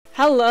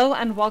Hello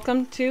and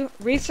welcome to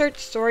Research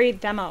Story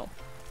Demo.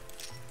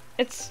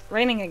 It's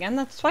raining again.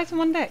 That's twice in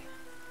one day.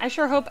 I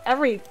sure hope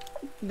every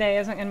day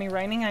isn't going to be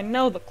raining. I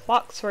know the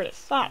clock sort of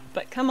stopped,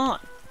 but come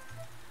on.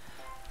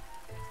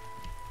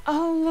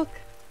 Oh, look.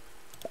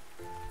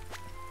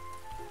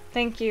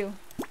 Thank you.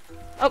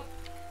 Oh.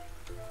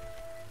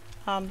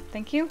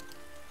 Thank you.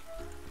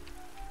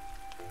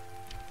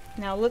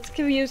 Now let's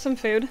give you some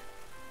food.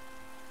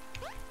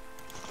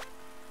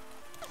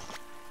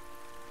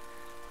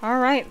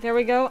 Alright, there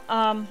we go.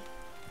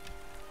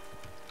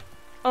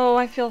 Oh,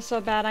 I feel so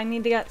bad. I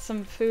need to get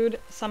some food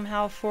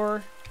somehow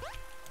for...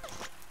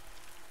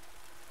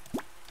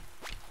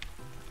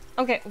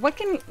 Okay, what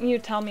can you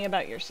tell me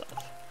about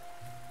yourself?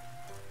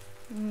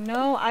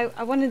 No,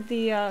 I wanted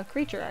the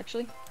creature,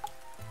 actually.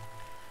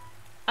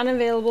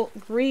 Unavailable,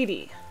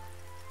 greedy.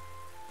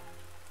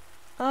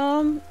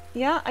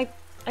 Yeah, I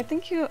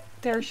think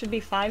there should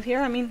be 5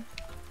 here. I mean,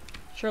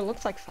 sure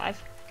looks like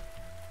 5.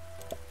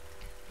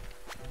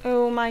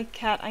 Oh, my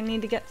cat. I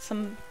need to get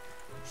some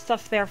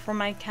stuff there for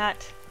my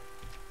cat.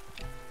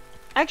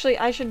 Actually,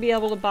 I should be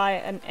able to buy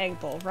an egg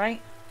bowl,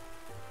 right?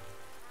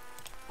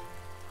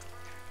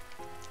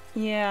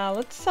 Yeah,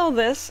 let's sell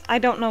this. I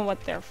don't know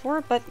what they're for,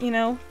 but, you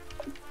know,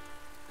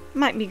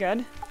 might be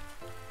good.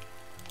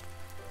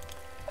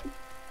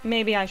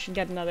 Maybe I should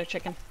get another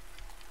chicken.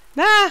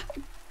 Ah!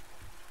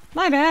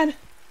 My bad.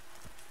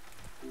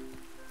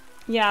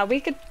 Yeah, we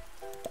could...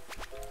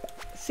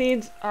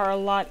 Seeds are a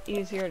lot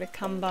easier to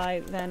come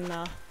by than,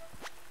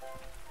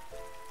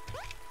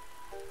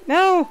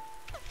 No!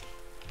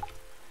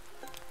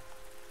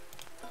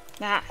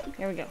 Ah,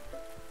 here we go.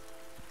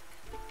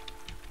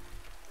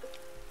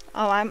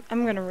 Oh, I'm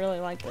gonna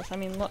really like this. I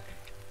mean, look.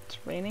 It's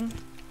raining.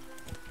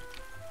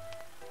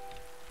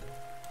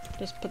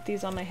 Just put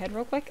these on my head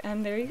real quick,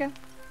 and there you go.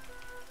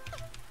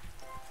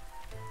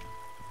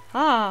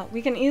 Ah,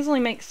 we can easily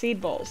make seed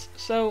bowls.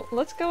 So,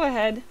 let's go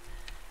ahead.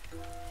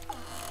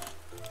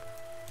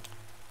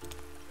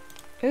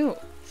 Ooh,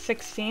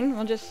 16.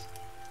 We'll just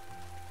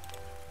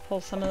pull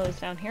some of those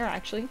down here,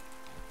 actually.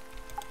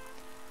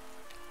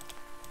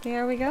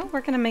 There we go.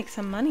 We're gonna make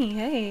some money.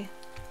 Hey.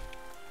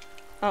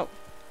 Oh.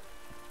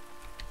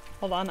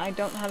 Hold on. I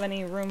don't have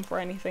any room for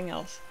anything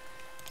else.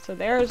 So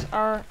there's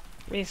our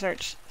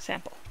research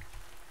sample.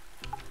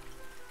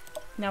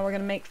 Now we're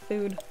gonna make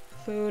food.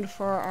 Food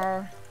for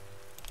our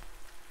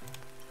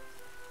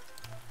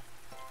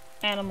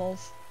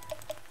animals.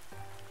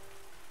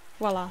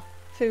 Voila.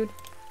 Food.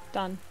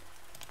 Done.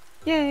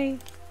 Yay!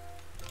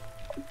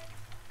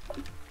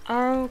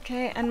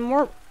 Okay, and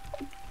more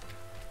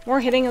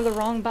hitting of the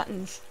wrong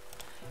buttons.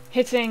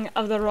 Hitting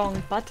of the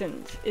wrong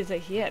buttons is a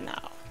here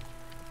now.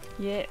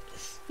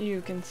 Yes,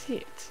 you can see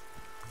it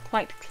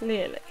quite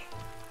clearly.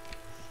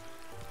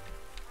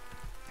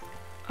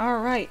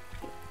 Alright.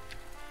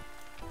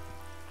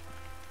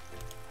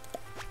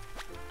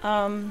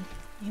 You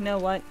know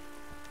what?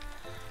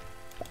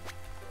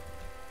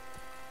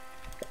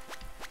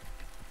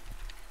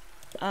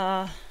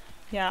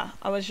 Yeah,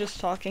 I was just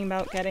talking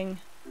about getting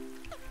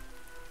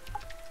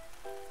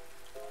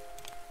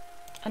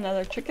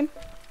another chicken.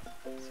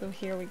 So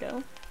here we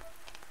go.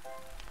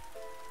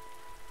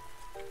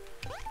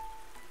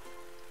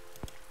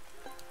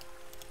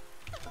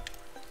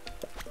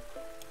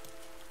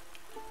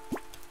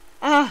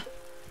 Ah!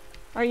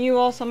 Are you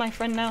also my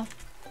friend now?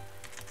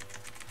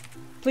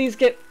 Please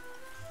get...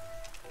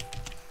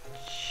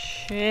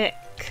 Chick.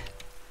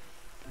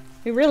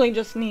 We really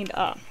just need,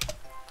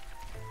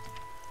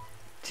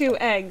 2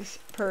 eggs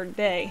per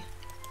day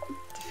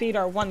to feed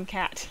our 1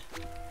 cat.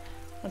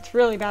 That's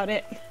really about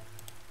it.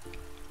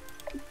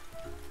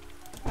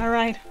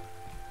 Alright.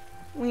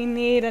 We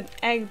need an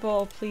egg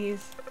bowl,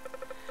 please.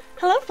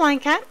 Hello,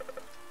 FlyingCat.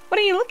 What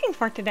are you looking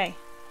for today?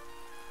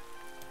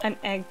 An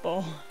egg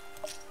bowl.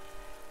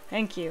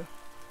 Thank you.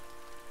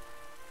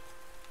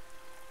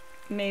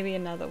 Maybe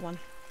another one.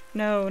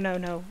 No, no,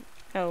 no.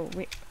 No,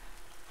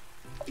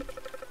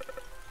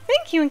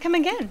 Thank you and come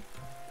again.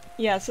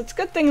 Yes, it's a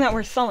good thing that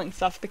we're selling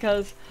stuff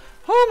because...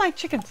 Oh, my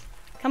chickens!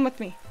 Come with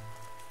me.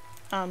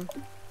 Come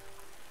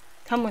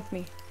with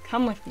me.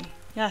 Come with me.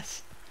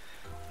 Yes.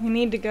 We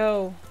need to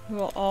go. We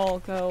will all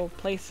go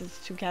places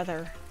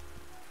together.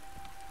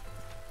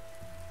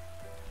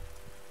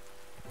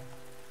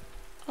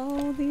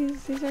 Oh,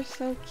 these are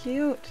so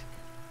cute.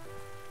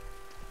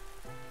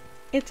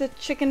 It's a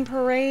chicken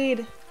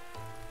parade.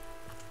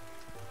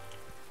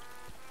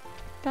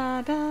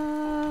 Da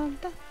da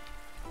da.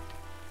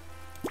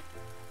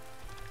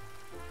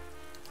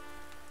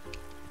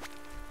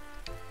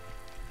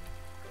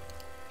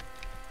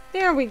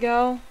 There we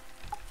go.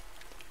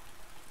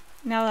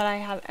 Now that I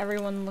have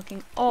everyone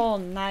looking all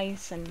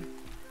nice and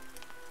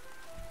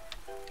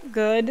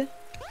good.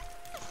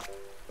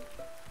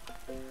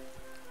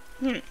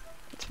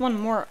 It's one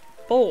more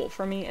bowl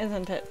for me,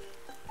 isn't it?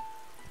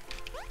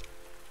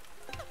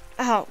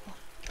 Ow.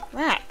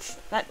 Rats.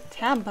 That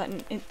tab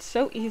button, it's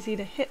so easy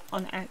to hit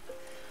on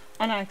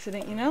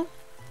accident, you know?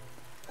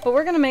 But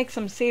we're gonna make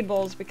some seed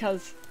bowls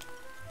because,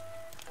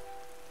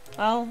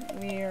 well,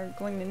 we are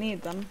going to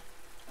need them.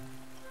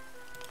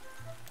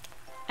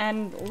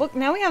 And look,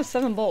 now we have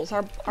 7 bowls.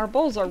 Our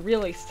bowls are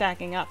really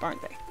stacking up,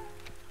 aren't they?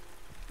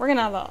 We're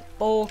gonna have a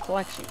bowl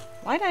collection.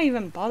 Why'd I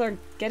even bother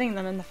getting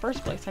them in the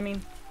first place? I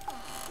mean,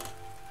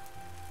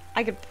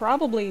 I could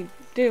probably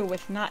do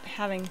with not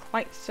having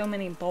quite so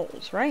many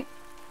bowls, right?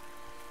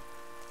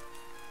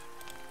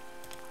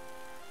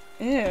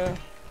 Ew.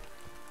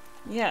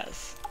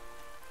 Yes.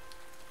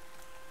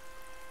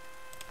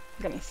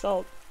 I'm gonna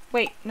sell...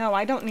 Wait, no,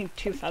 I don't need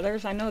 2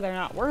 feathers. I know they're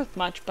not worth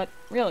much, but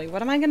really,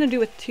 what am I gonna do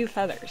with 2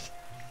 feathers?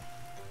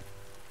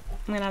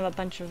 I'm gonna have a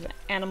bunch of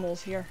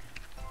animals here.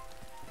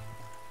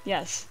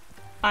 Yes,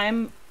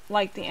 I'm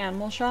like the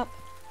animal shop,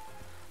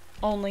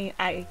 only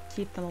I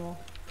keep them all.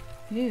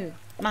 Ew,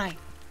 mine.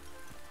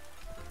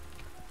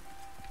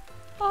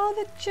 Oh,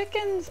 the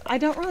chickens! I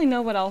don't really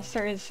know what else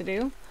there is to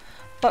do,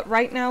 but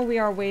right now we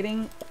are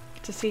waiting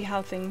to see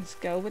how things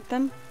go with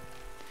them.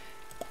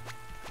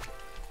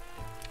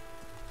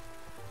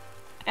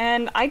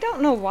 And I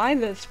don't know why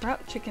the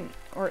sprout chicken,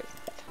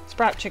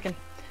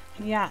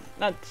 yeah,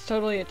 that's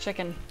totally a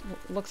chicken.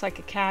 Looks like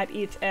a cat,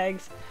 eats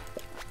eggs,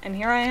 and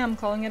here I am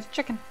calling it a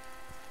chicken.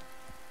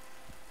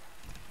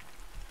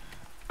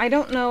 I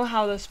don't know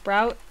how the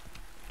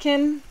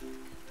sproutkin,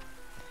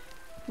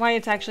 why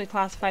it's actually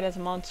classified as a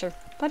monster,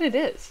 but it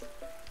is.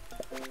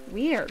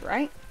 Weird,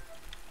 right?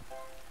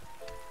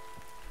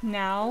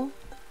 Now,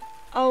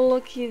 oh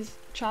look, he's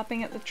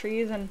chopping at the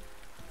trees, and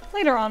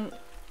later on,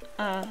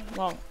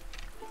 well,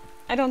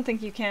 I don't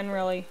think you can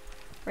really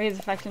raise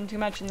affection too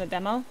much in the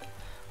demo.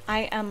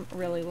 I am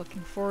really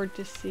looking forward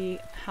to see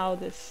how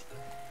this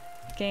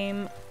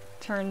game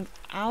turns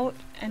out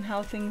and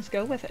how things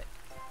go with it.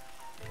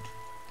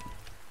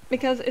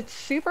 Because it's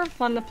super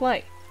fun to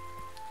play.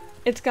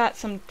 It's got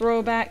some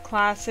throwback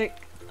classic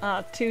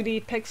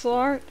 2D pixel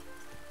art,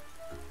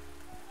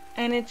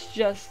 and it's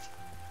just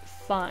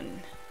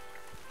fun.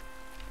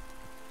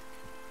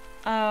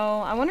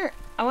 Oh, I wonder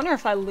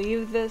if I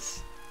leave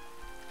this.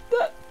 You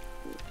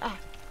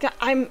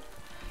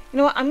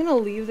know what? I'm gonna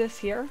leave this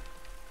here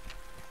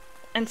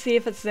and see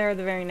if it's there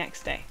the very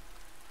next day.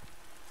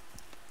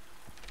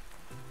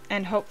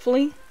 And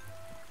hopefully,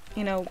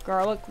 you know,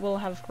 garlic will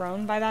have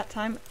grown by that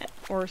time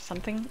or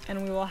something,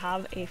 and we will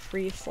have a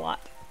free slot.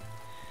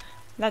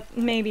 That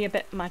may be a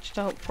bit much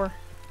to hope for,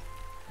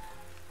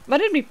 but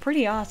it'd be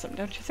pretty awesome,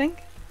 don't you think?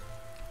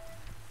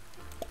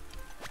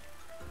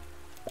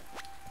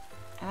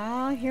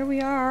 Ah, here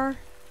we are.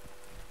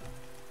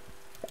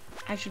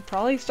 I should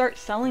probably start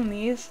selling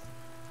these.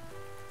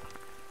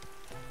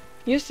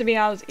 Used to be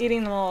I was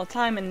eating them all the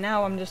time, and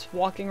now I'm just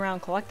walking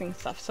around collecting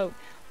stuff. So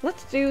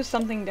let's do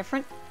something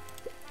different.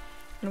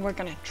 And we're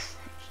gonna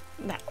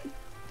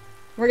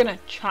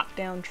chop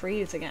down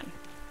trees again.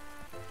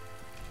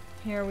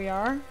 Here we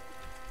are.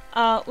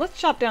 Let's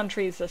chop down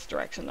trees this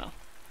direction though.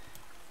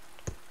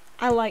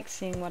 I like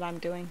seeing what I'm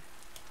doing.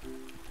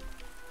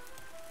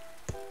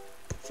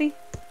 See?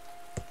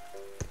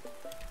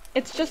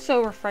 It's just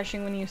so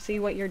refreshing when you see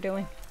what you're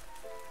doing.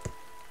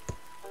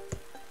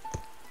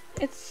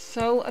 It's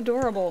so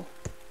adorable.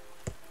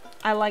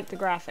 I like the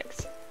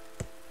graphics.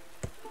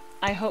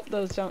 I hope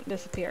those don't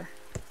disappear.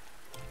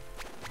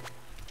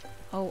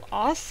 Oh,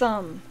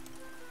 awesome!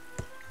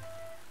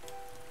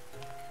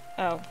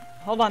 Oh,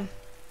 hold on.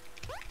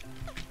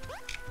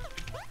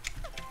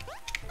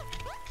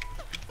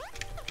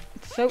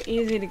 It's so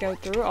easy to go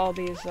through all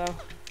these though.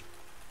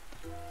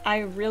 I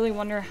really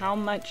wonder how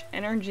much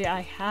energy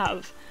I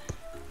have,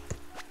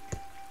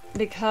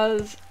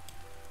 because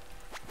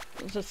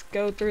I'll just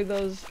go through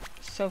those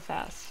so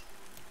fast.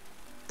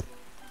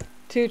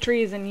 2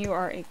 trees and you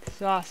are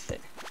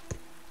exhausted.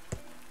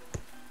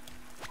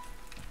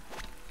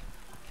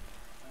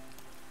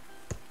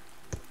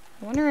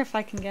 I wonder if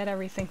I can get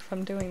everything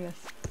from doing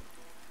this.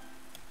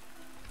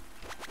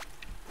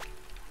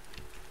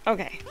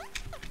 Okay.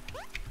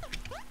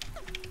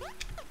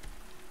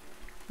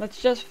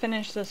 Let's just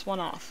finish this one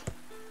off.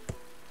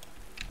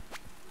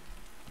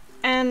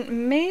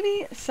 And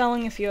maybe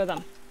selling a few of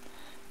them.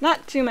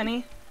 Not too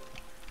many.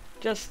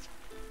 Just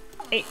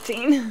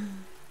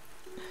 18.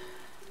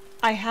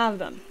 I have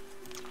them.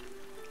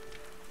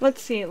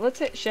 Let's see, let's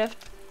hit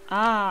shift.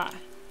 Ah.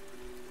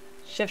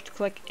 Shift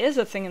click is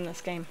a thing in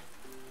this game.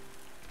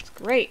 It's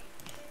great.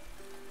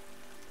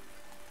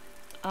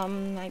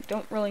 I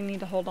don't really need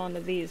to hold on to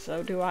these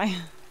though, do I?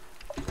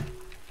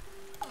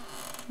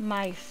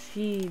 My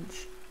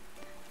seeds.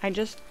 I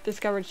just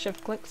discovered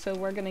shift click, so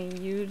we're gonna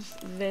use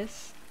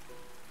this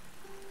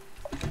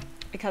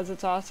because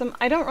it's awesome.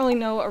 I don't really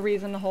know a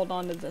reason to hold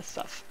on to this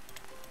stuff.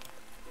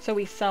 So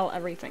we sell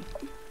everything.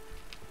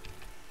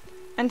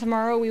 And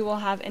tomorrow we will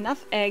have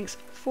enough eggs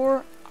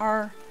for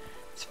our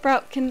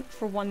sproutkin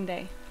for one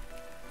day.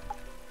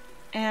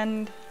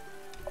 And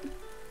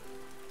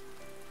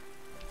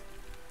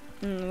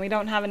we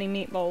don't have any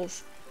meat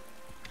bowls.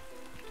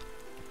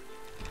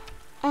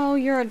 Oh,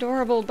 you're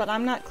adorable, but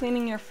I'm not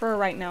cleaning your fur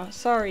right now.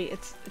 Sorry,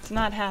 it's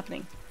not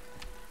happening.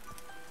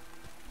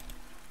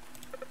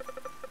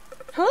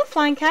 Hello,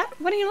 FlyingCat.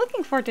 What are you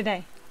looking for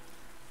today?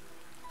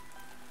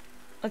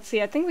 Let's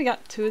see, I think we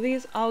got 2 of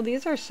these. Oh,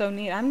 these are so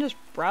neat. I'm just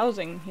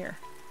browsing here.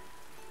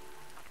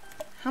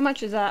 How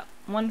much is that?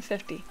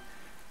 150.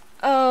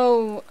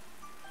 Oh,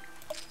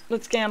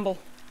 let's gamble.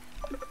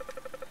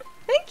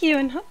 Thank you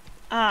and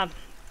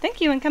thank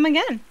you and come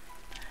again.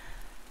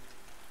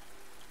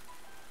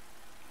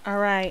 All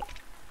right.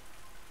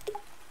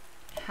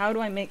 How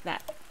do I make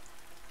that?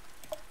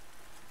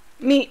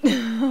 Meat.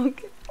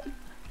 Okay.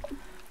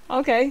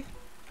 Okay.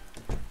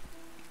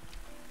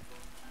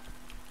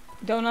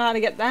 Don't know how to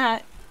get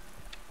that.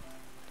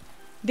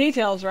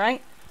 Details,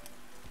 right?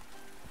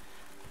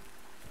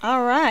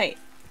 Alright.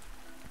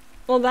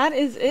 Well, that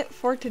is it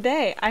for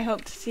today. I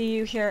hope to see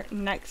you here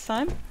next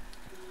time.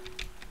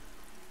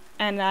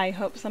 And I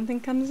hope something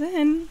comes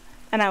in.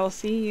 And I will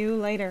see you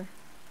later.